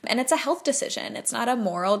And it's a health decision. It's not a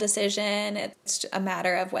moral decision. It's a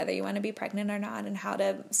matter of whether you want to be pregnant or not and how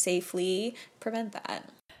to safely prevent that.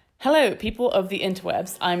 Hello, people of the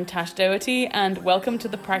interwebs. I'm Tash Doherty, and welcome to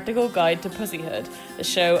the Practical Guide to Pussyhood, the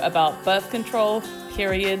show about birth control,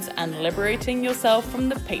 periods, and liberating yourself from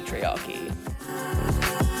the patriarchy.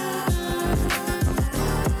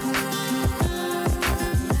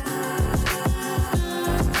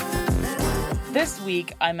 This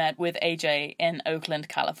week, I met with AJ in Oakland,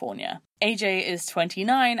 California. AJ is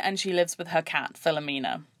 29 and she lives with her cat,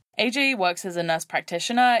 Philomena. AJ works as a nurse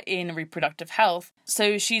practitioner in reproductive health,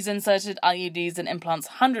 so she's inserted IUDs and implants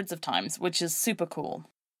hundreds of times, which is super cool.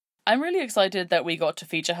 I'm really excited that we got to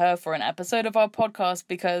feature her for an episode of our podcast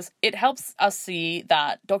because it helps us see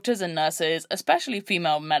that doctors and nurses, especially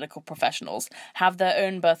female medical professionals, have their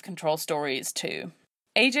own birth control stories too.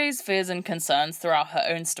 AJ's fears and concerns throughout her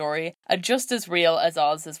own story are just as real as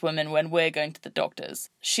ours as women when we're going to the doctors.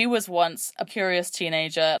 She was once a curious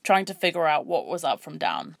teenager trying to figure out what was up from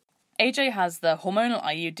down. AJ has the hormonal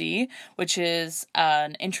IUD, which is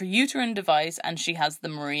an intrauterine device, and she has the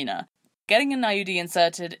Mirena. Getting an IUD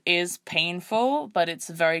inserted is painful, but it's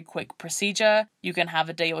a very quick procedure. You can have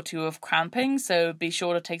a day or two of cramping, so be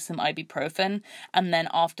sure to take some ibuprofen. And then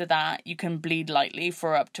after that, you can bleed lightly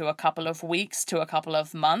for up to a couple of weeks to a couple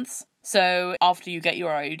of months. So after you get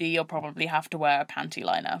your IUD, you'll probably have to wear a panty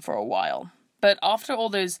liner for a while. But after all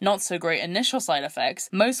those not so great initial side effects,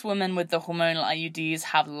 most women with the hormonal IUDs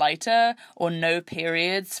have lighter or no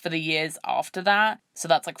periods for the years after that. So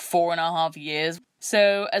that's like 4.5 years.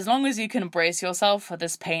 So as long as you can brace yourself for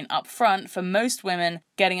this pain up front, for most women,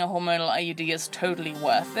 getting a hormonal IUD is totally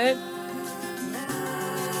worth it.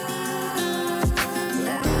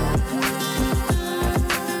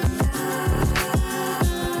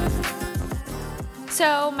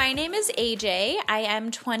 So my name is AJ. I am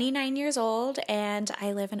 29 years old and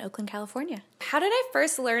I live in Oakland, California. How did I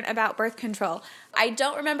first learn about birth control? I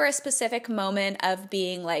don't remember a specific moment of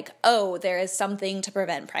being like, oh, there is something to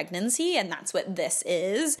prevent pregnancy and that's what this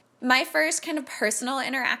is. My first kind of personal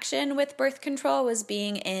interaction with birth control was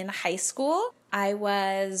being in high school. I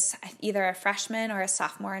was either a freshman or a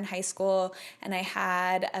sophomore in high school, and I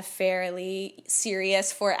had a fairly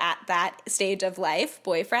serious, for at that stage of life,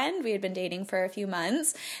 boyfriend. We had been dating for a few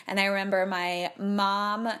months, and I remember my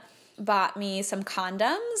mom bought me some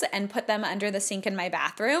condoms and put them under the sink in my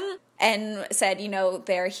bathroom and said,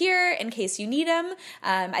 they're here in case you need them.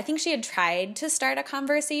 I think she had tried to start a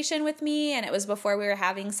conversation with me, and it was before we were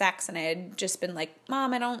having sex, and I had just been like,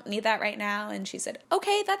 Mom, I don't need that right now. And she said,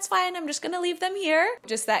 okay, that's fine. I'm just going to leave them here.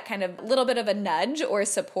 Just that kind of little bit of a nudge or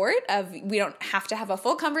support of we don't have to have a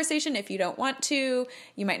full conversation if you don't want to.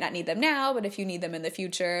 You might not need them now, but if you need them in the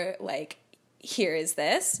future, like, here is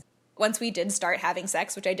this. Once we did start having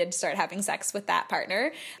sex, which I did start having sex with that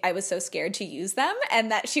partner, I was so scared to use them, and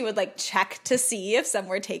that she would like check to see if some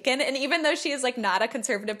were taken. And even though she is like not a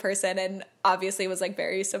conservative person and obviously was like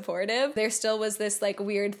very supportive, there still was this like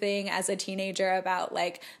weird thing as a teenager about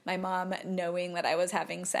like my mom knowing that I was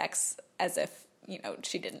having sex as if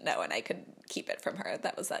she didn't know and I could keep it from her.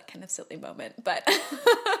 That was that kind of silly moment. But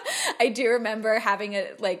I do remember having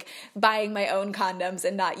it like buying my own condoms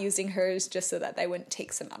and not using hers just so that I wouldn't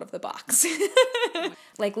take some out of the box.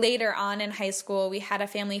 Like later on in high school, we had a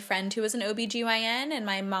family friend who was an OBGYN, and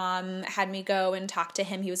my mom had me go and talk to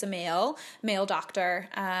him. He was a male doctor,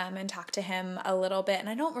 and talk to him a little bit. And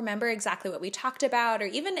I don't remember exactly what we talked about or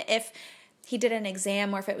even if he did an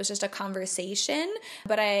exam or if it was just a conversation,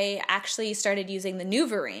 but I actually started using the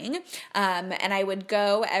NuvaRing, and I would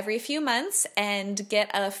go every few months and get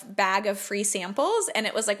a bag of free samples, and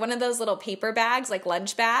it was like one of those little paper bags, like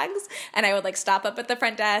lunch bags, and I would like stop up at the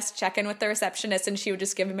front desk, check in with the receptionist, and she would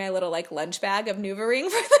just give me my little like lunch bag of NuvaRing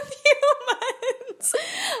for the few months.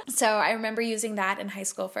 So I remember using that in high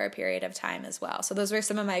school for a period of time as well. So those were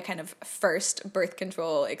some of my kind of first birth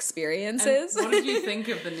control experiences. And what did you think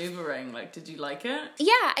of the NuvaRing? Like, did you like it?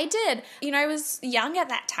 Yeah, I did. I was young at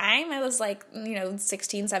that time. I was like,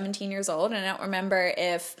 16, 17 years old. And I don't remember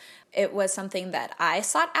if it was something that I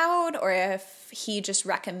sought out or if he just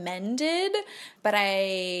recommended, but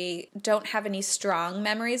I don't have any strong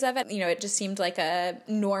memories of it. It just seemed like a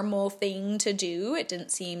normal thing to do. It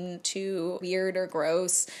didn't seem too weird or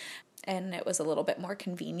gross. And it was a little bit more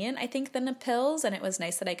convenient, I think, than the pills. And it was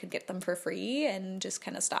nice that I could get them for free and just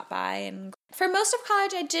kind of stop by. And For most of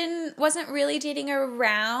college, wasn't really dating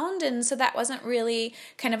around, and so that wasn't really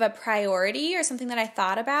kind of a priority or something that I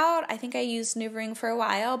thought about. I think I used NuvaRing for a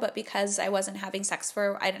while, but because I didn't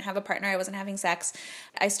have a partner, I wasn't having sex,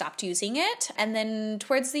 I stopped using it. And then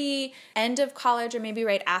towards the end of college, or maybe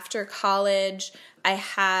right after college, I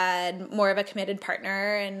had more of a committed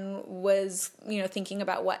partner and was, thinking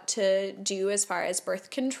about what to do as far as birth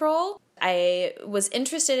control. I was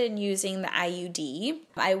interested in using the IUD.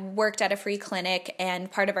 I worked at a free clinic,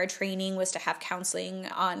 and part of our training was to have counseling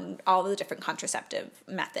on all the different contraceptive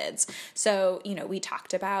methods. So, we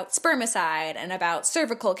talked about spermicide and about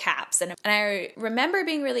cervical caps. And I remember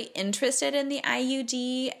being really interested in the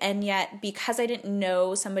IUD, and yet because I didn't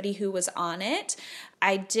know somebody who was on it,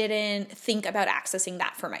 I didn't think about accessing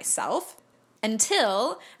that for myself.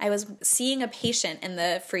 Until I was seeing a patient in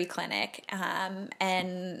the free clinic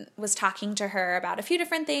and was talking to her about a few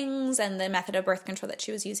different things, and the method of birth control that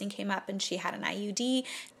she was using came up, and she had an IUD.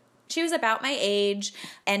 She was about my age,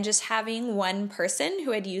 and just having one person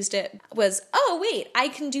who had used it was, oh, wait, I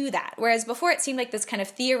can do that. Whereas before it seemed like this kind of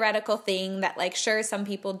theoretical thing that, like, sure, some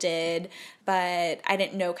people did, but I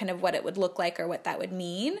didn't know kind of what it would look like or what that would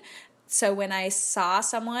mean. So when I saw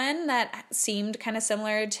someone that seemed kind of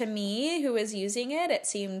similar to me who was using it, it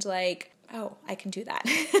seemed like, oh, I can do that.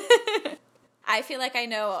 I feel like I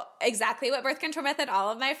know exactly what birth control method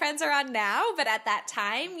all of my friends are on now. But at that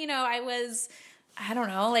time, I was,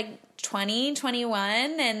 20,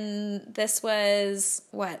 21. And this was,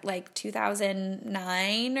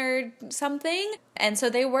 2009 or something. And so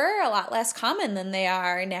they were a lot less common than they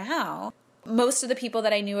are now. Most of the people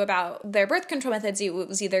that I knew about their birth control methods, it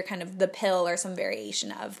was either kind of the pill or some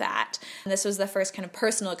variation of that. And this was the first kind of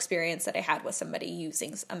personal experience that I had with somebody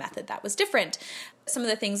using a method that was different. Some of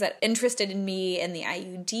the things that interested in me in the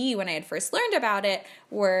IUD when I had first learned about it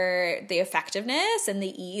were the effectiveness and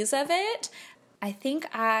the ease of it. I think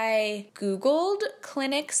I Googled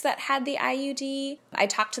clinics that had the IUD. I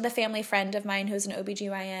talked to the family friend of mine who's an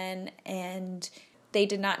OBGYN, and they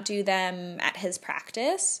did not do them at his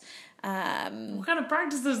practice. What kind of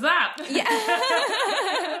practice is that? Yeah.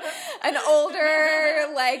 An older,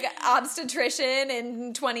 obstetrician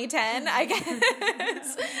in 2010, I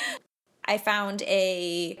guess. I found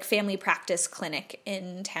a family practice clinic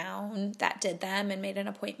in town that did them and made an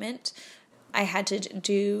appointment. I had to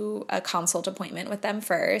do a consult appointment with them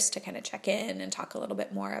first to kind of check in and talk a little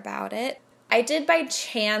bit more about it. I did by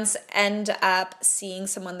chance end up seeing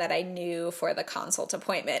someone that I knew for the consult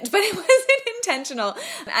appointment, but it wasn't intentional.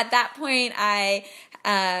 At that point, I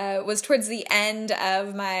was towards the end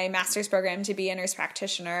of my master's program to be a nurse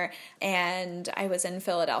practitioner, and I was in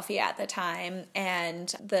Philadelphia at the time,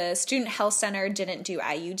 and the student health center didn't do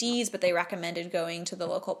IUDs, but they recommended going to the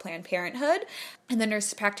local Planned Parenthood. And the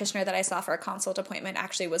nurse practitioner that I saw for a consult appointment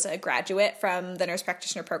actually was a graduate from the nurse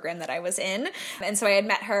practitioner program that I was in. And so I had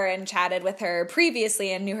met her and chatted with her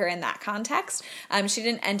previously and knew her in that context. She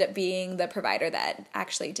didn't end up being the provider that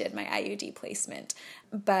actually did my IUD placement.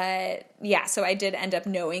 But yeah, so I did end up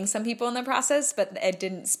knowing some people in the process, but I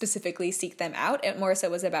didn't specifically seek them out. It more so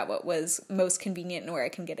was about what was most convenient and where I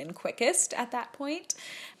can get in quickest at that point.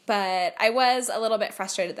 But I was a little bit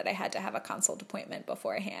frustrated that I had to have a consult appointment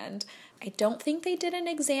beforehand. I don't think they did an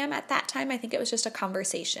exam at that time. I think it was just a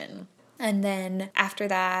conversation. And then after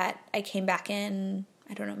that, I came back in,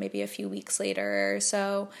 I don't know, maybe a few weeks later or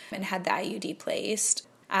so, and had the IUD placed.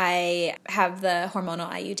 I have the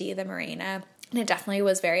hormonal IUD, the Mirena. And it definitely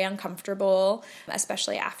was very uncomfortable,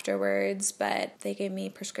 especially afterwards, but they gave me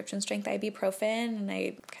prescription strength ibuprofen and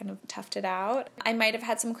I kind of toughed it out. I might have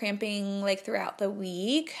had some cramping throughout the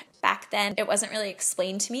week. Back then, it wasn't really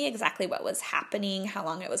explained to me exactly what was happening, how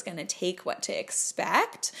long it was going to take, what to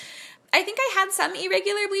expect. I think I had some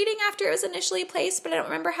irregular bleeding after it was initially placed, but I don't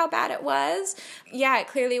remember how bad it was. Yeah, it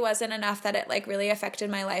clearly wasn't enough that it really affected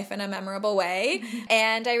my life in a memorable way.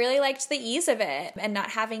 And I really liked the ease of it and not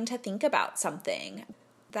having to think about something.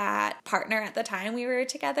 That partner at the time, we were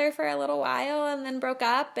together for a little while and then broke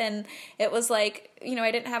up. And it was I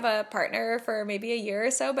didn't have a partner for maybe a year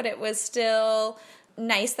or so, but it was still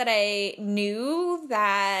nice that I knew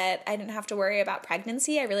that I didn't have to worry about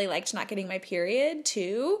pregnancy. I really liked not getting my period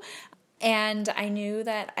too. And I knew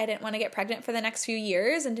that I didn't want to get pregnant for the next few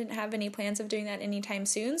years and didn't have any plans of doing that anytime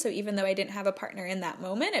soon. So even though I didn't have a partner in that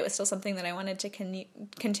moment, it was still something that I wanted to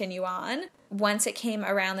continue on. once it came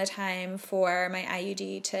around the time for my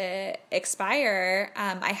IUD to expire,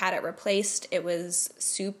 I had it replaced. It was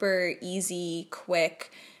super easy,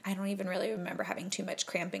 quick. I don't even really remember having too much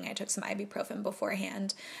cramping. I took some ibuprofen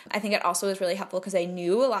beforehand. I think it also was really helpful because I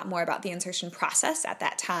knew a lot more about the insertion process at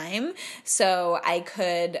that time. So I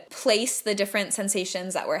could place the different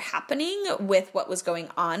sensations that were happening with what was going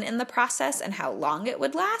on in the process and how long it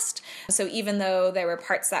would last. So even though there were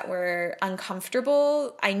parts that were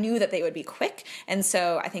uncomfortable, I knew that they would be quick. And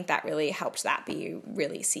so I think that really helped that be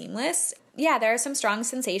really seamless. Yeah, there are some strong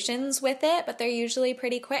sensations with it, but they're usually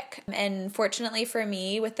pretty quick. And fortunately for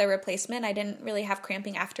me, with the replacement, I didn't really have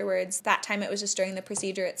cramping afterwards. That time it was just during the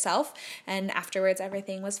procedure itself, and afterwards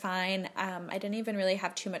everything was fine. I didn't even really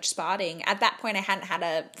have too much spotting. At that point, I hadn't had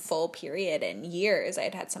a full period in years. I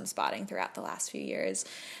had had some spotting throughout the last few years,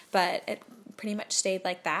 but it pretty much stayed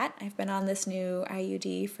like that. I've been on this new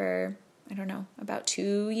IUD for, I don't know, about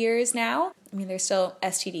 2 years now. I mean, there's still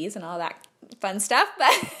STDs and all that fun stuff,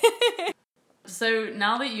 but... So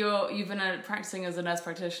now that you've been practicing as a nurse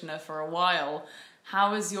practitioner for a while,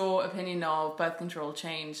 how has your opinion of birth control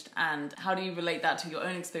changed, and how do you relate that to your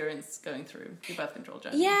own experience going through your birth control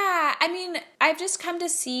journey? Yeah, I mean, I've just come to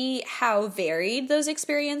see how varied those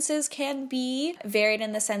experiences can be, varied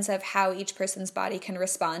in the sense of how each person's body can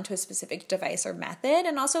respond to a specific device or method,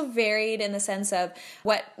 and also varied in the sense of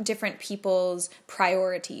what different people's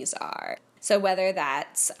priorities are. So whether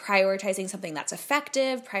that's prioritizing something that's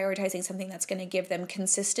effective, prioritizing something that's going to give them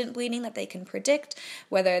consistent bleeding that they can predict,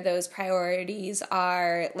 whether those priorities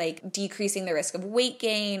are like decreasing the risk of weight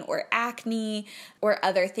gain or acne or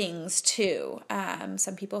other things too.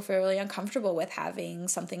 Some people feel really uncomfortable with having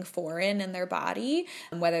something foreign in their body,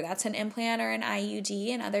 whether that's an implant or an IUD,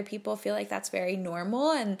 and other people feel like that's very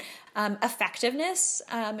normal. And effectiveness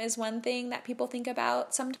is one thing that people think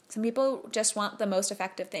about. Some people just want the most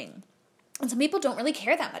effective thing. And some people don't really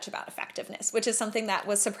care that much about effectiveness, which is something that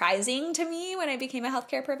was surprising to me when I became a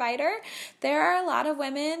healthcare provider. There are a lot of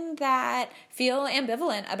women that feel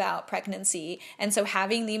ambivalent about pregnancy, and so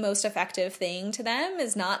having the most effective thing to them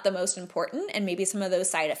is not the most important, and maybe some of those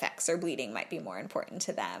side effects or bleeding might be more important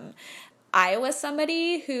to them. I was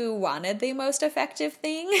somebody who wanted the most effective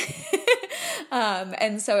thing,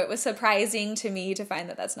 and so it was surprising to me to find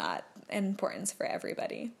that that's not importance for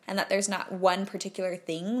everybody, and that there's not one particular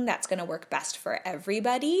thing that's going to work best for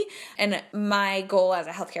everybody. And my goal as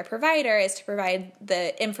a healthcare provider is to provide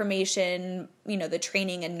the information, the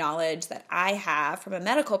training and knowledge that I have from a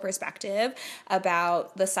medical perspective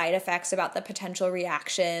about the side effects, about the potential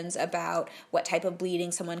reactions, about what type of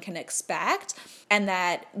bleeding someone can expect, and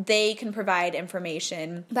that they can provide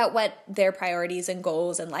information about what their priorities and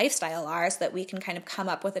goals and lifestyle are, so that we can kind of come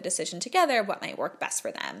up with a decision together of what might work best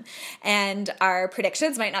for them. And our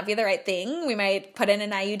predictions might not be the right thing. We might put in an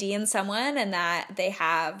IUD in someone and that they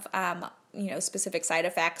have specific side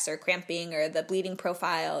effects or cramping, or the bleeding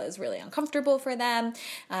profile is really uncomfortable for them.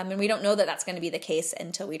 And we don't know that that's going to be the case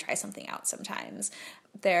until we try something out sometimes.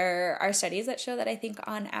 There are studies that show that I think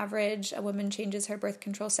on average a woman changes her birth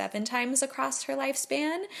control 7 times across her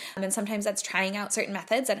lifespan. And sometimes that's trying out certain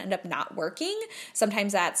methods that end up not working.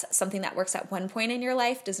 Sometimes that's something that works at one point in your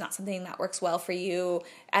life does not something that works well for you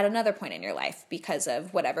at another point in your life because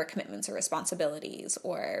of whatever commitments or responsibilities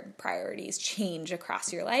or priorities change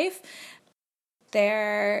across your life.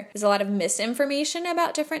 There is a lot of misinformation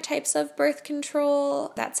about different types of birth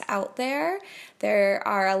control that's out there. There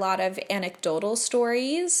are a lot of anecdotal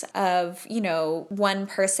stories of, one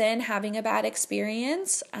person having a bad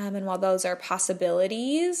experience. And while those are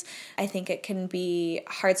possibilities, I think it can be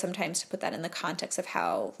hard sometimes to put that in the context of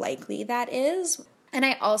how likely that is. And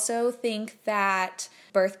I also think that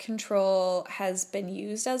birth control has been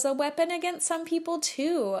used as a weapon against some people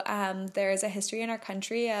too. There is a history in our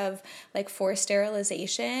country of forced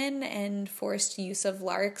sterilization and forced use of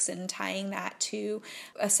LARCs, and tying that to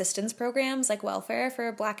assistance programs like welfare for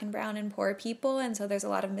Black and brown and poor people. And so there's a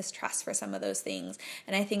lot of mistrust for some of those things.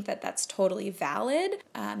 And I think that that's totally valid.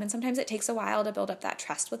 And sometimes it takes a while to build up that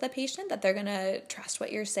trust with a patient, that they're going to trust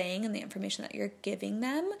what you're saying and the information that you're giving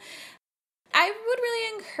them. I would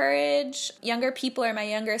really encourage younger people or my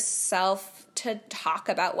younger self to talk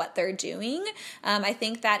about what they're doing. I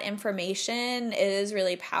think that information is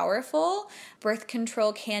really powerful. Birth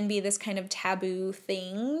control can be this kind of taboo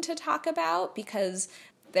thing to talk about because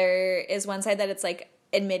there is one side that it's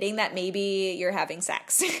admitting that maybe you're having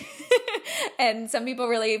sex. And some people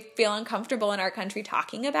really feel uncomfortable in our country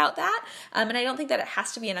talking about that. And I don't think that it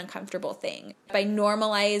has to be an uncomfortable thing. By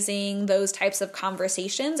normalizing those types of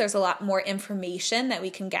conversations, there's a lot more information that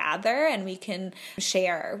we can gather and we can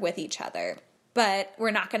share with each other. But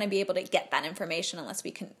we're not going to be able to get that information unless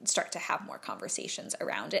we can start to have more conversations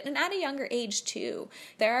around it. And at a younger age, too.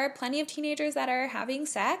 There are plenty of teenagers that are having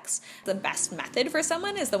sex. The best method for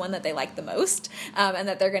someone is the one that they like the most and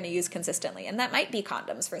that they're going to use consistently. And that might be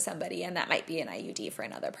condoms for somebody, and that might be an IUD for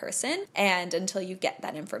another person. And until you get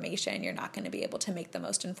that information, you're not going to be able to make the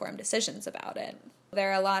most informed decisions about it.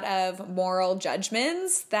 There are a lot of moral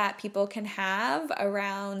judgments that people can have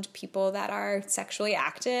around people that are sexually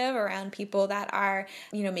active, around people that are,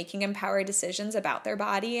 making empowered decisions about their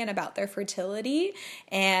body and about their fertility.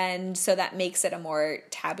 And so that makes it a more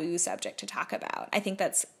taboo subject to talk about. I think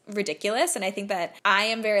that's ridiculous. And I think that I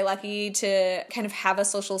am very lucky to kind of have a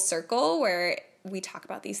social circle where we talk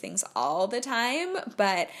about these things all the time,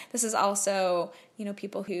 but this is also,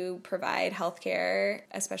 people who provide healthcare,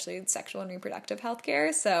 especially sexual and reproductive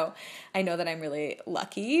healthcare. So I know that I'm really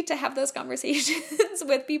lucky to have those conversations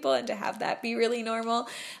with people and to have that be really normal.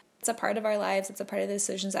 It's a part of our lives. It's a part of the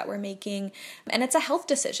decisions that we're making. And it's a health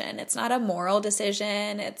decision. It's not a moral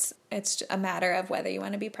decision. It's a matter of whether you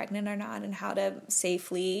want to be pregnant or not and how to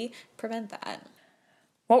safely prevent that.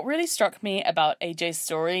 What really struck me about AJ's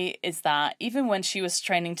story is that even when she was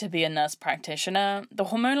training to be a nurse practitioner, the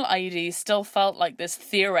hormonal IUD still felt like this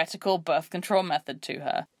theoretical birth control method to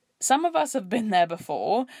her. Some of us have been there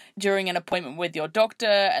before, during an appointment with your doctor,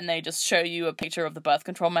 and they just show you a picture of the birth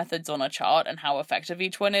control methods on a chart and how effective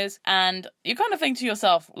each one is, and you kind of think to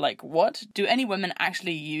yourself, like, what? Do any women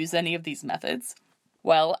actually use any of these methods?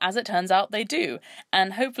 Well, as it turns out, they do.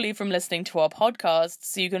 And hopefully from listening to our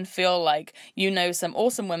podcasts, you can feel like you know some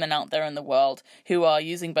awesome women out there in the world who are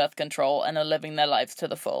using birth control and are living their lives to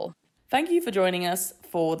the full. Thank you for joining us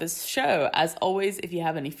for this show. As always, if you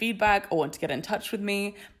have any feedback or want to get in touch with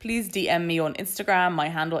me, please DM me on Instagram. My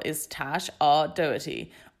handle is Tash R.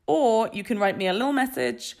 Doherty. Or you can write me a little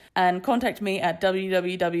message and contact me at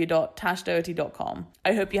www.tashdoherty.com.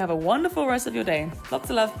 I hope you have a wonderful rest of your day. Lots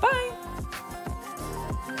of love. Bye!